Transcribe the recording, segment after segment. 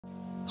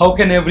How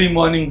can every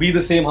morning be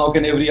the same? How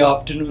can every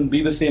afternoon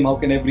be the same? How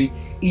can every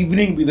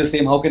evening be the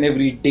same? How can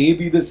every day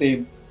be the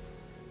same?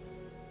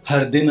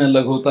 हर दिन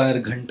अलग होता है, हर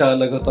घंटा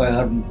अलग होता है,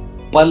 हर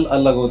पल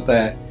अलग होता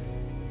है.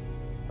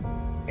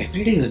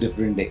 Every day is a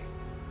different day.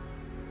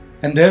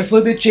 And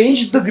therefore they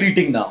changed the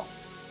greeting now.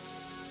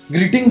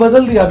 Greeting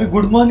बदल दिया, अभी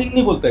good morning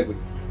नहीं बोलता है कोई.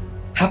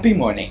 Happy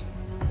morning.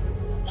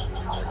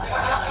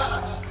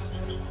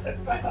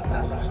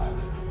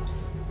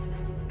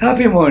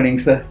 Happy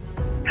morning, sir.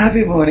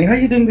 Happy morning. How are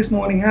you doing this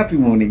morning? Happy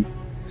morning.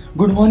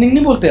 Good morning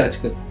नहीं बोलते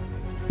आजकल.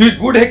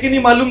 Good है कि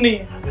नहीं मालूम नहीं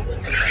है.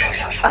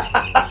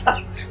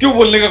 क्यों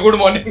बोलने का गुड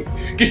मॉर्निंग?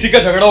 किसी का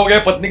झगड़ा हो गया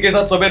पत्नी के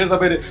साथ सवेरे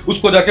सवेरे,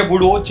 उसको जाके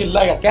बूढ़ो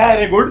चिल्लाएगा, क्या है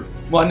रे गुड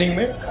मॉर्निंग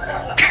में?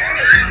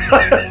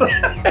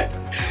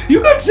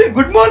 You can't say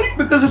good morning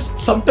because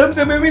sometimes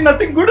there may be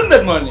nothing good in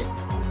that morning,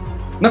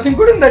 nothing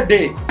good in that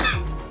day.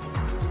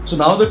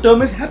 So now the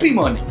term is happy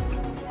morning.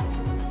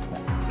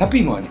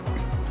 Happy morning.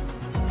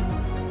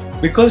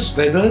 Because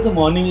whether the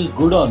morning is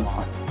good or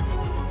not,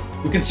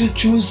 you can still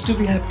choose to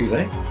be happy,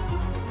 right?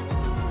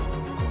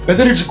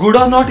 Whether it's good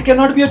or not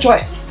cannot be a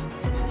choice.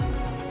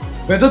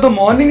 Whether the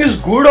morning is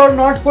good or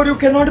not for you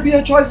cannot be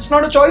a choice. It's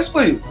not a choice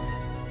for you.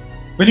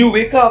 When you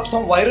wake up,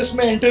 some virus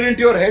may enter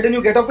into your head and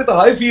you get up with a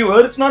high fever.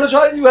 It's not a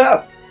choice you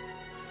have.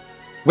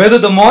 Whether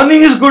the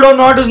morning is good or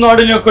not is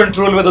not in your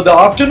control. Whether the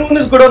afternoon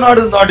is good or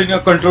not is not in your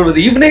control. Whether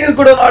the evening is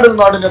good or not is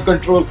not in your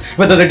control.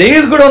 Whether the day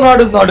is good or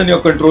not is not in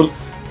your control.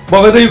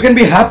 But whether you can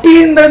be happy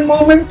in that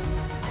moment,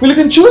 well, you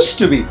can choose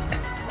to be.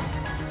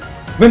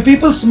 When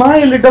people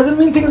smile, it doesn't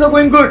mean things are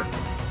going good.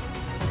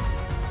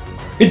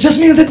 It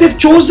just means that they've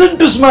chosen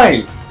to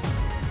smile.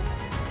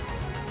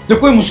 जब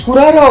कोई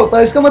मुस्कुरा रहा होता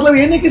है, इसका मतलब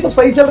ये नहीं कि सब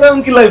सही चल रहा है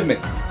उनकी लाइफ में.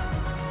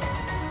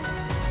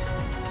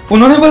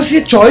 उन्होंने बस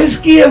ये चॉइस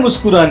की है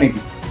मुस्कुराने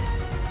की.